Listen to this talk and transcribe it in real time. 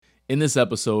In this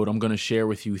episode, I'm going to share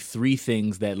with you 3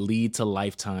 things that lead to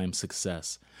lifetime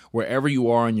success. Wherever you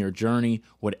are on your journey,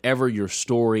 whatever your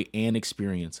story and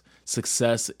experience,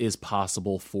 success is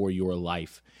possible for your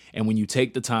life. And when you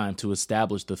take the time to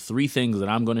establish the 3 things that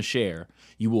I'm going to share,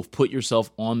 you will put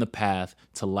yourself on the path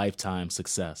to lifetime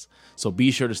success. So be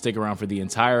sure to stick around for the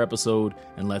entire episode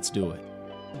and let's do it.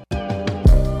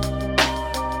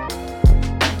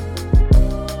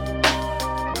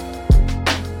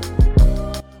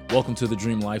 Welcome to the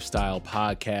Dream Lifestyle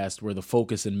Podcast, where the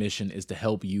focus and mission is to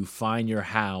help you find your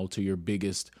how to your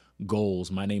biggest goals.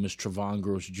 My name is Trevon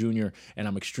Gross Jr., and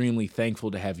I'm extremely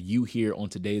thankful to have you here on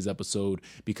today's episode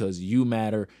because you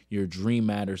matter, your dream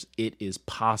matters, it is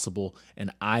possible,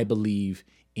 and I believe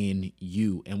in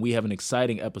you. And we have an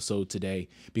exciting episode today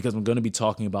because I'm going to be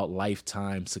talking about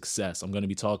lifetime success. I'm going to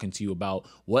be talking to you about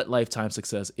what lifetime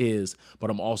success is, but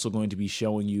I'm also going to be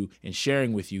showing you and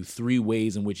sharing with you 3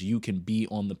 ways in which you can be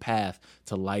on the path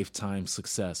to lifetime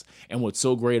success. And what's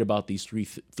so great about these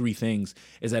three things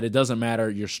is that it doesn't matter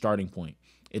your starting point.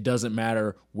 It doesn't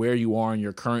matter where you are in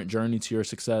your current journey to your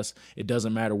success. It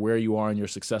doesn't matter where you are in your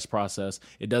success process.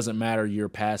 It doesn't matter your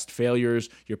past failures,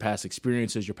 your past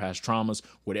experiences, your past traumas,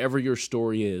 whatever your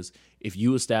story is. If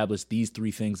you establish these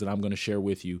 3 things that I'm going to share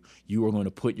with you, you are going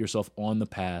to put yourself on the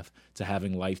path to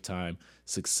having lifetime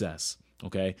success.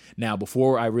 Okay. Now,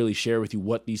 before I really share with you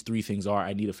what these 3 things are,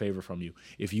 I need a favor from you.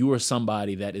 If you are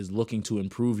somebody that is looking to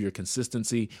improve your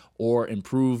consistency or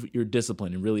improve your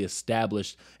discipline and really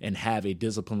establish and have a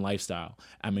disciplined lifestyle,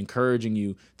 I'm encouraging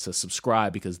you to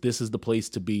subscribe because this is the place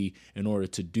to be in order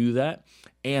to do that.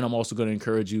 And I'm also going to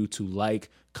encourage you to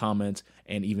like, comment,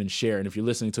 and even share. And if you're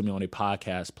listening to me on a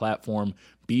podcast platform,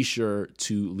 be sure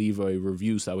to leave a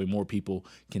review so that way more people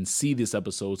can see this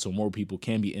episode, so more people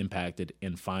can be impacted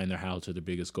and find their how to their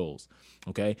biggest goals.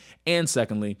 Okay. And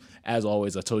secondly, as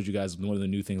always, I told you guys one of the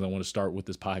new things I want to start with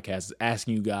this podcast is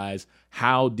asking you guys,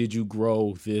 how did you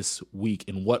grow this week?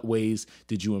 In what ways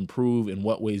did you improve? In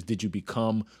what ways did you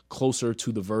become closer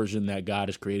to the version that God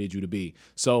has created you to be?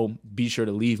 So be sure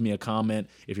to leave me a comment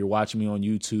if you're watching me on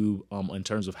YouTube in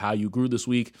terms of how you grew this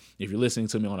week. If you're listening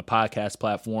to me on a podcast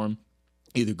platform,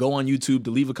 either go on YouTube to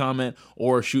leave a comment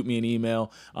or shoot me an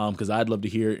email because I'd love to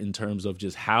hear in terms of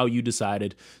just how you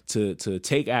decided to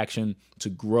take action to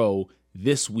grow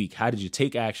this week. How did you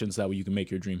take action so that way you can make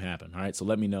your dream happen? All right. So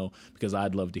let me know because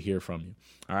I'd love to hear from you.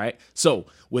 All right. So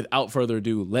without further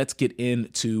ado, let's get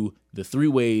into the 3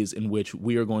 ways in which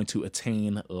we are going to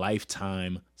attain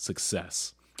lifetime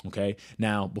success. Okay.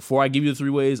 Now, before I give you the 3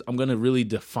 ways, I'm going to really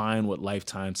define what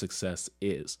lifetime success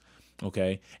is.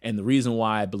 Okay. And the reason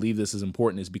why I believe this is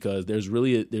important is because there's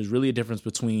really a difference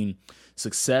between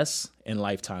success and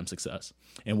lifetime success.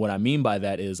 And what I mean by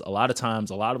that is a lot of times,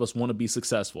 a lot of us want to be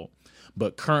successful,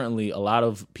 but currently a lot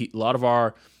of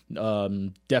our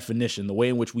definition, the way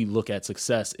in which we look at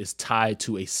success is tied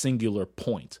to a singular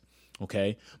point.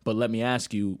 Okay. But let me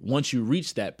ask you, once you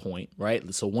reach that point,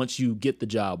 right? So once you get the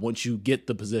job, once you get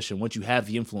the position, once you have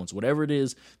the influence, whatever it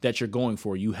is that you're going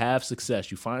for, you have success,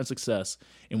 you find success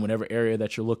in whatever area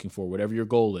that you're looking for, whatever your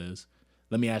goal is.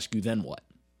 Let me ask you then what?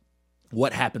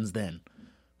 What happens then?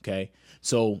 Okay.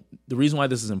 So the reason why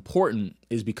this is important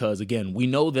is because, again, we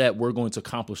know that we're going to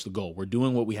accomplish the goal. We're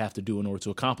doing what we have to do in order to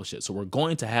accomplish it. So we're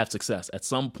going to have success at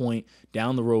some point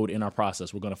down the road in our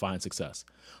process. We're going to find success,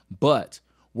 but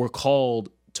we're called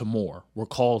to more. We're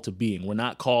called to being. We're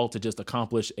not called to just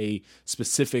accomplish a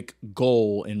specific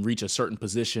goal and reach a certain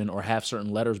position or have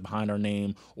certain letters behind our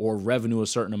name or revenue a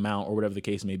certain amount or whatever the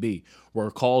case may be.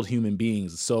 We're called human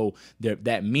beings. So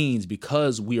that means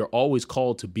because we are always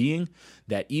called to being,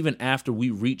 that even after we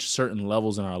reach certain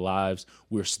levels in our lives,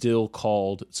 we're still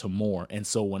called to more. And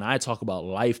so when I talk about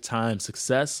lifetime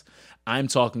success, I'm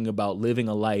talking about living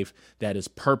a life that is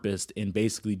purposed in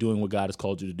basically doing what God has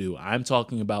called you to do. I'm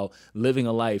talking about living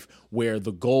a life where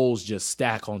the goals just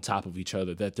stack on top of each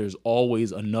other, that there's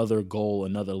always another goal,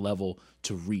 another level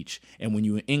to reach. And when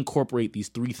you incorporate these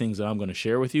 3 things that I'm going to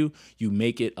share with you, you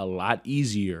make it a lot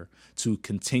easier to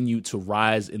continue to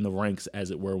rise in the ranks,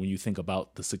 as it were, when you think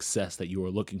about the success that you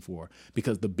are looking for.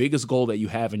 Because the biggest goal that you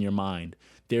have in your mind,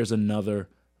 there's another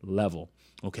level.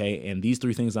 Okay. And these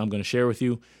 3 things I'm going to share with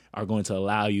you are going to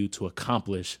allow you to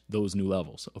accomplish those new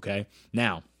levels. Okay.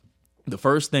 Now, the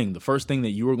first thing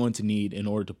that you are going to need in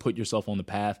order to put yourself on the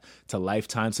path to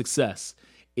lifetime success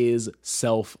is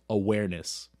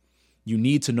self-awareness. You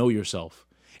need to know yourself.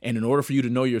 And in order for you to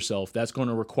know yourself, that's going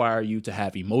to require you to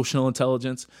have emotional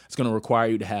intelligence. It's going to require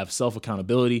you to have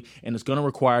self-accountability, and it's going to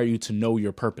require you to know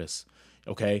your purpose.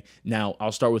 Okay. Now,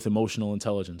 I'll start with emotional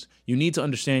intelligence. You need to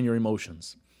understand your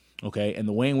emotions. Okay. And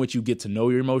the way in which you get to know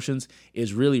your emotions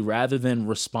is really, rather than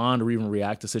respond or even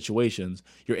react to situations,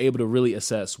 you're able to really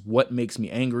assess what makes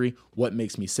me angry, what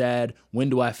makes me sad,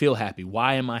 when do I feel happy,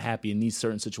 why am I happy in these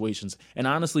certain situations, and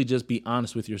honestly just be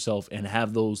honest with yourself and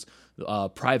have those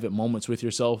private moments with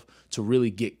yourself to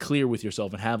really get clear with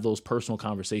yourself and have those personal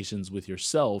conversations with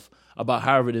yourself about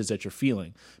however it is that you're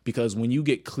feeling. Because when you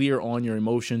get clear on your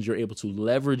emotions, you're able to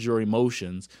leverage your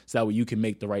emotions so that way you can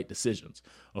make the right decisions.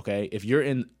 Okay. If you're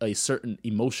in a certain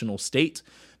emotional state,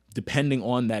 depending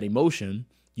on that emotion,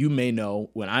 you may know,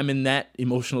 when I'm in that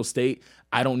emotional state,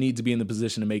 I don't need to be in the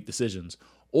position to make decisions,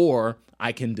 or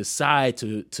I can decide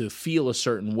to feel a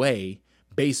certain way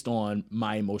based on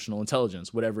my emotional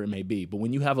intelligence, whatever it may be. But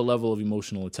when you have a level of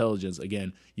emotional intelligence,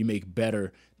 again, you make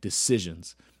better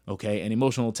decisions. Okay. And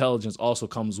emotional intelligence also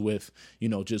comes with,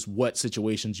 just what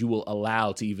situations you will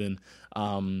allow to even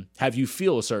have you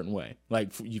feel a certain way.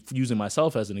 Like, using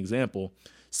myself as an example,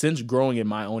 since growing in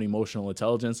my own emotional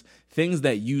intelligence, things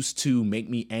that used to make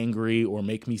me angry or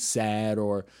make me sad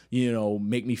or,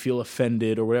 make me feel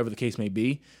offended or whatever the case may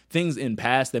be, things in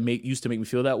past that used to make me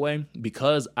feel that way,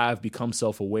 because I've become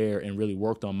self-aware and really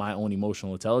worked on my own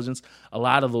emotional intelligence, a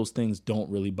lot of those things don't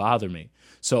really bother me.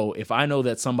 So if I know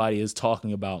that somebody is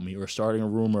talking about me or starting a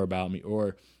rumor about me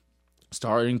or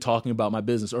starting talking about my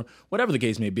business or whatever the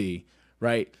case may be,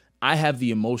 right? I have the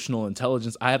emotional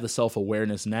intelligence. I have the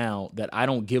self-awareness now that I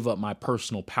don't give up my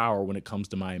personal power when it comes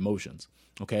to my emotions.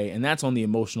 Okay. And that's on the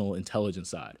emotional intelligence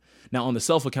side. Now, on the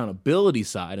self-accountability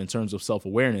side, in terms of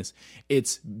self-awareness,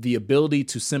 it's the ability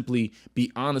to simply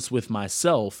be honest with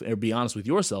myself or be honest with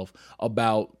yourself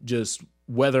about just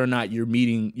whether or not you're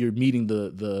meeting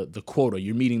the quota,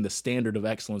 you're meeting the standard of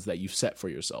excellence that you've set for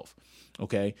yourself.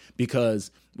 Okay.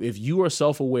 Because if you are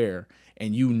self-aware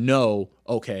and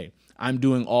okay, I'm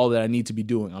doing all that I need to be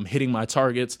doing, I'm hitting my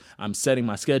targets, I'm setting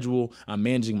my schedule, I'm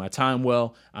managing my time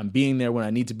well, I'm being there when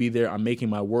I need to be there, I'm making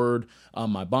my word,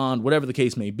 my bond, whatever the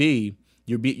case may be,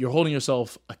 you're holding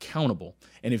yourself accountable.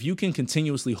 And if you can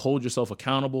continuously hold yourself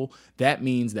accountable, that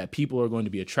means that people are going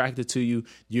to be attracted to you.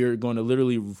 You're going to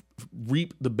literally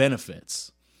reap the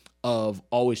benefits of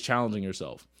always challenging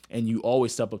yourself. And you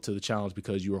always step up to the challenge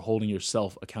because you are holding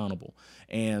yourself accountable.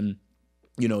 And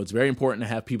it's very important to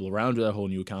have people around you that are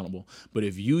holding you accountable. But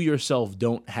if you yourself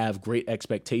don't have great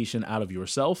expectation out of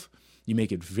yourself, you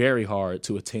make it very hard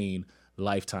to attain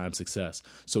lifetime success.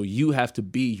 So you have to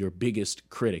be your biggest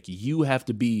critic. You have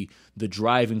to be the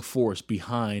driving force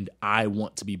behind I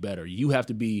want to be better. You have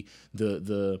to be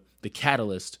the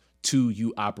catalyst to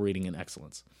you operating in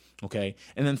excellence. Okay.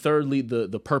 And then thirdly,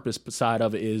 the purpose side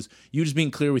of it is you just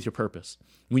being clear with your purpose.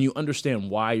 When you understand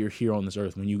why you're here on this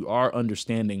earth, when you are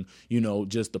understanding,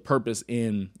 just the purpose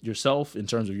in yourself, in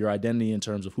terms of your identity, in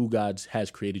terms of who God has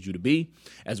created you to be,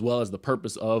 as well as the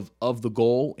purpose of the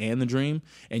goal and the dream,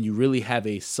 and you really have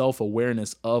a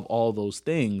self-awareness of all those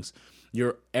things,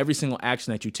 every single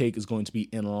action that you take is going to be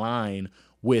in line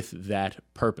with that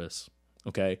purpose.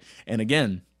 Okay. And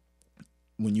again,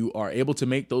 when you are able to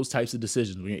make those types of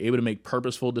decisions, when you're able to make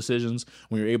purposeful decisions,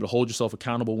 when you're able to hold yourself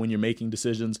accountable when you're making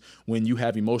decisions, when you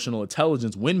have emotional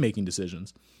intelligence when making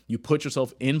decisions, you put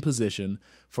yourself in position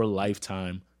for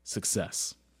lifetime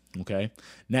success. Okay.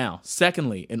 Now,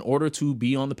 secondly, in order to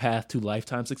be on the path to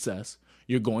lifetime success,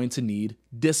 you're going to need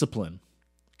discipline.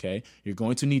 Okay. You're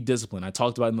going to need discipline. I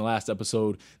talked about in the last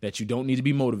episode that you don't need to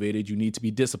be motivated. You need to be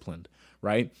disciplined.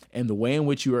 Right. And the way in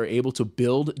which you are able to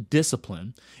build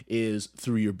discipline is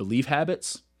through your belief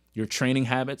habits, your training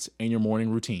habits, and your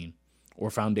morning routine or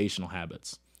foundational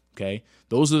habits. Okay.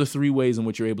 Those are the three ways in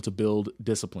which you're able to build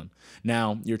discipline.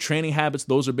 Now, your training habits,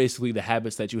 those are basically the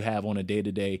habits that you have on a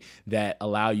day-to-day that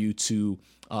allow you to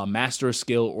master a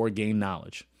skill or gain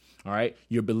knowledge. All right.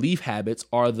 Your belief habits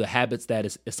are the habits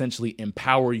that essentially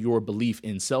empower your belief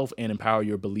in self and empower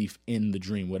your belief in the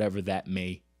dream, whatever that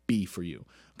may be for you.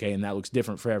 Okay. And that looks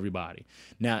different for everybody.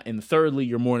 Now, and thirdly,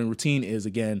 your morning routine is,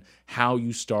 again, how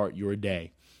you start your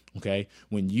day. Okay.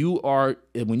 When you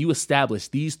establish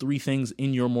these three things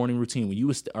in your morning routine, when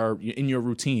you are in your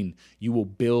routine, you will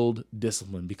build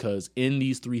discipline, because in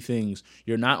these three things,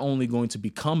 you're not only going to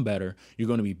become better, you're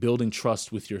going to be building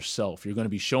trust with yourself. You're going to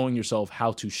be showing yourself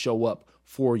how to show up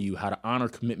for you, how to honor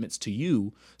commitments to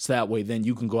you. So that way, then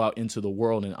you can go out into the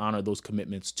world and honor those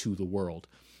commitments to the world.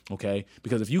 Okay.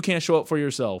 Because if you can't show up for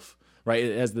yourself, right,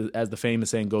 as the famous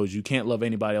saying goes, you can't love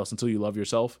anybody else until you love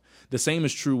yourself. The same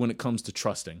is true when it comes to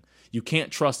trusting. You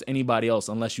can't trust anybody else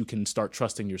unless you can start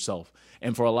trusting yourself.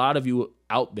 And for a lot of you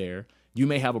out there, you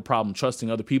may have a problem trusting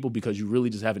other people because you really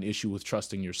just have an issue with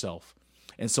trusting yourself.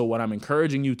 And so what I'm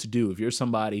encouraging you to do, if you're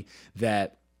somebody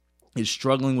that is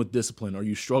struggling with discipline, or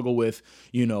you struggle with,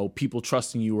 people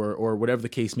trusting you, or whatever the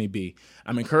case may be,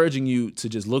 I'm encouraging you to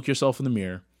just look yourself in the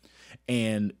mirror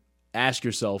and ask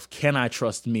yourself, can I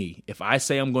trust me? If I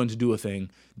say I'm going to do a thing,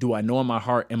 do I know in my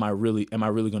heart, am I really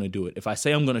going to do it? If I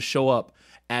say I'm going to show up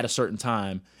at a certain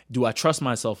time, do I trust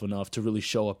myself enough to really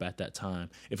show up at that time?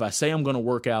 If I say I'm going to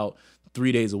work out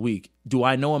 3 days a week, do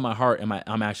I know in my heart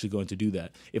I'm actually going to do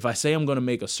that? If I say I'm going to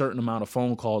make a certain amount of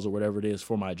phone calls or whatever it is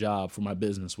for my job, for my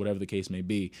business, whatever the case may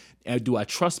be, do I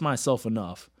trust myself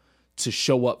enough to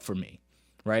show up for me?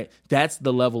 Right? That's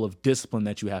the level of discipline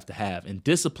that you have to have. And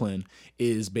discipline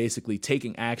is basically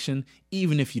taking action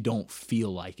even if you don't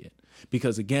feel like it.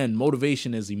 Because again,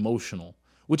 motivation is emotional,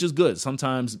 which is good.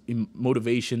 Sometimes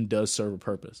motivation does serve a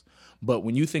purpose. But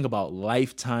when you think about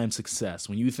lifetime success,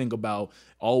 when you think about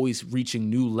always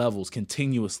reaching new levels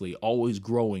continuously, always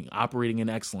growing, operating in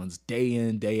excellence day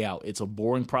in, day out, it's a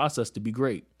boring process to be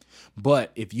great.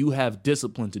 But if you have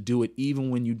discipline to do it even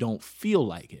when you don't feel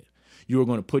like it, you are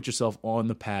going to put yourself on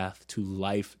the path to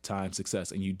lifetime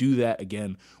success. And you do that,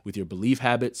 again, with your belief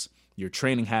habits, your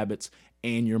training habits,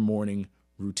 and your morning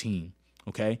routine.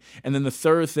 Okay. And then the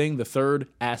third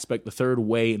aspect, the third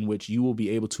way in which you will be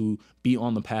able to be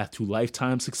on the path to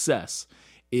lifetime success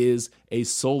is a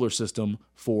solar system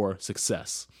for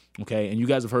success. Okay. And you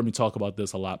guys have heard me talk about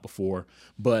this a lot before,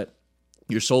 but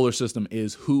your solar system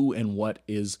is who and what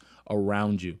is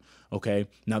around you. Okay.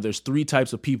 Now there's 3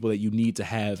 types of people that you need to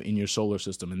have in your solar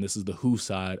system. And this is the who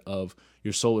side of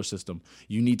your solar system.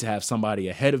 You need to have somebody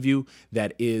ahead of you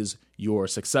that is your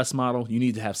success model. You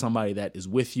need to have somebody that is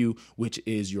with you, which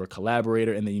is your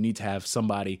collaborator. And then you need to have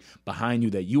somebody behind you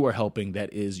that you are helping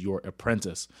that is your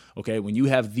apprentice. Okay. When you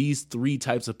have these 3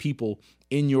 types of people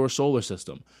in your solar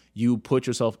system, you put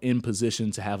yourself in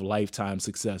position to have lifetime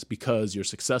success, because your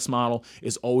success model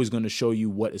is always going to show you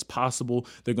what is possible.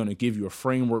 They're going to give you a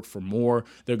framework for more.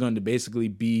 They're going to basically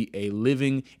be a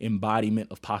living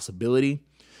embodiment of possibility.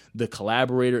 The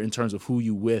collaborator, in terms of who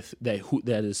you with,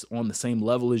 that is on the same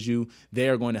level as you, they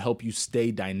are going to help you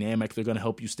stay dynamic. They're going to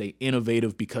help you stay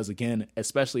innovative, because again,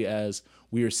 especially as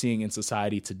we are seeing in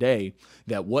society today,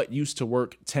 that what used to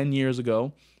work 10 years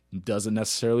ago doesn't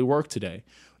necessarily work today.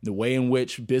 The way in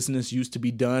which business used to be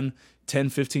done 10,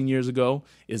 15 years ago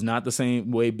is not the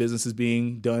same way business is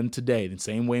being done today. The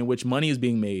same way in which money is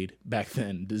being made back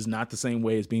then is not the same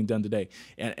way it's being done today.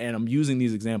 And I'm using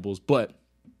these examples, but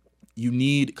you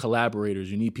need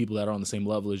collaborators. You need people that are on the same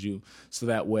level as you. So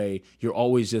that way you're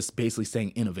always just basically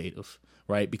staying innovative,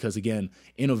 right? Because again,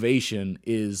 innovation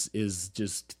is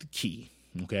just key.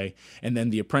 Okay. And then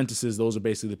the apprentices, those are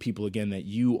basically the people, again, that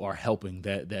you are helping,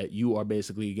 that you are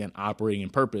basically, again, operating in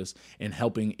purpose and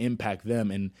helping impact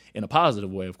them in a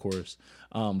positive way, of course,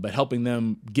 but helping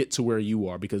them get to where you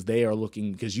are, because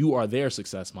because you are their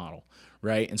success model.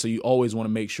 Right. And so you always want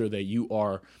to make sure that you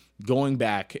are going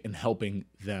back and helping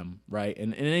them, right?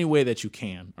 And in any way that you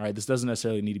can, all right? This doesn't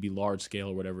necessarily need to be large scale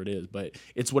or whatever it is, but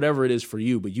it's whatever it is for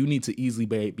you, but you need to easily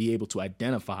be able to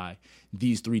identify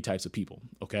these 3 types of people,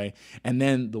 okay? And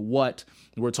then the what,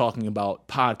 we're talking about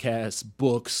podcasts,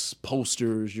 books,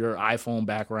 posters, your iPhone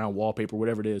background, wallpaper,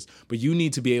 whatever it is, but you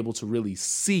need to be able to really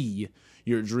see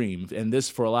your dream. And this,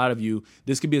 for a lot of you,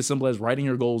 this could be as simple as writing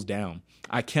your goals down.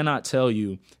 I cannot tell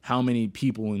you how many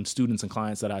people and students and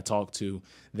clients that I talk to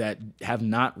that have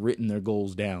not written their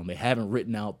goals down. They haven't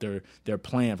written out their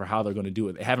plan for how they're going to do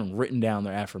it. They haven't written down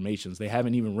their affirmations. They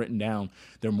haven't even written down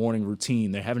their morning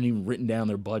routine. They haven't even written down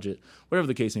their budget, whatever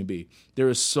the case may be. There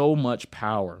is so much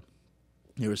power.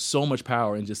 There is so much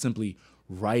power in just simply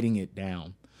writing it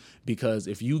down. Because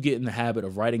if you get in the habit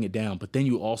of writing it down, but then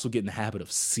you also get in the habit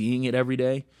of seeing it every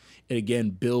day, it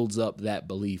again builds up that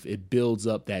belief. It builds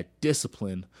up that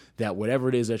discipline that whatever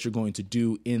it is that you're going to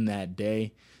do in that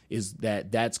day is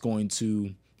that's going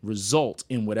to result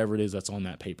in whatever it is that's on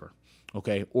that paper,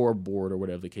 okay, or board or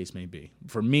whatever the case may be.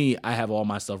 For me, I have all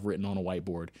my stuff written on a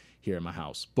whiteboard here in my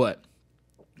house, but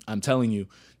I'm telling you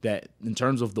that in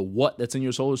terms of the what that's in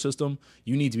your solar system,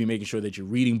 you need to be making sure that you're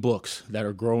reading books that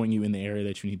are growing you in the area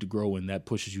that you need to grow in, that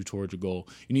pushes you towards your goal.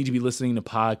 You need to be listening to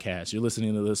podcasts. You're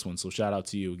listening to this one, so shout out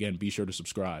to you. Again, be sure to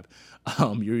subscribe.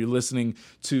 You're listening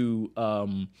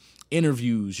to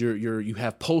interviews. You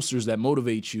have posters that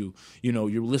motivate you. You know,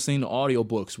 you're listening to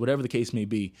audiobooks, whatever the case may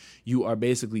be. You are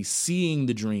basically seeing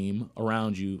the dream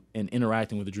around you and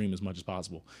interacting with the dream as much as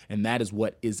possible. And that is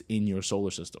what is in your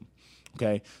solar system.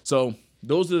 Okay, so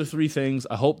those are the 3 things.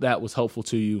 I hope that was helpful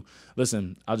to you.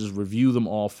 Listen, I'll just review them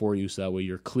all for you so that way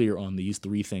you're clear on these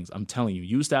 3 things. I'm telling you,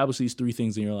 you establish these 3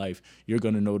 things in your life, you're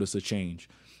going to notice a change.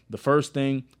 The first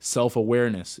thing,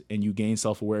 self-awareness, and you gain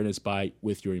self-awareness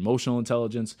with your emotional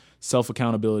intelligence,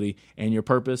 self-accountability, and your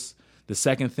purpose. The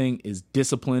second thing is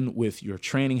discipline with your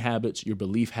training habits, your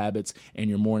belief habits, and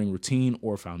your morning routine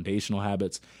or foundational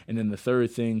habits. And then the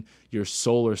third thing, your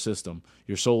solar system,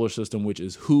 which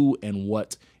is who and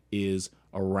what is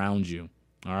around you.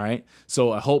 All right.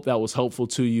 So I hope that was helpful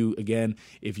to you. Again,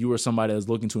 if you are somebody that's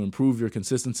looking to improve your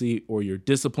consistency or your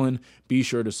discipline, be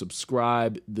sure to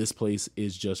subscribe. This place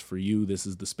is just for you. This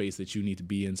is the space that you need to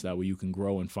be in so that way you can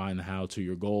grow and find the how to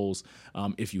your goals.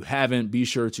 If you haven't, be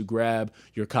sure to grab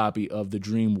your copy of the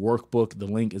Dream Workbook. The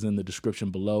link is in the description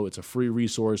below. It's a free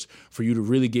resource for you to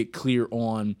really get clear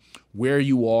on where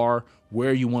you are,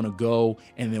 where you want to go,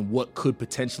 and then what could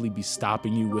potentially be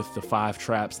stopping you with the 5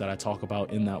 traps that I talk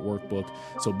about in that workbook.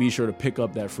 So be sure to pick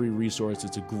up that free resource.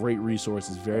 It's a great resource.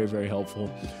 It's very, very helpful.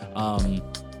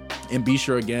 And be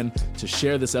sure, again, to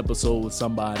share this episode with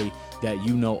somebody that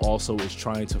you know also is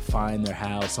trying to find their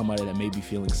how, somebody that may be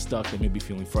feeling stuck, that may be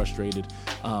feeling frustrated,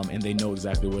 and they know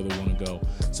exactly where they want to go.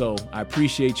 So I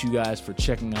appreciate you guys for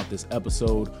checking out this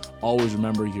episode. Always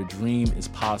remember, your dream is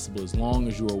possible as long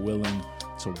as you are willing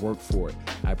to work for it.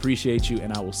 I appreciate you,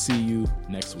 and I will see you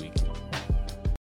next week.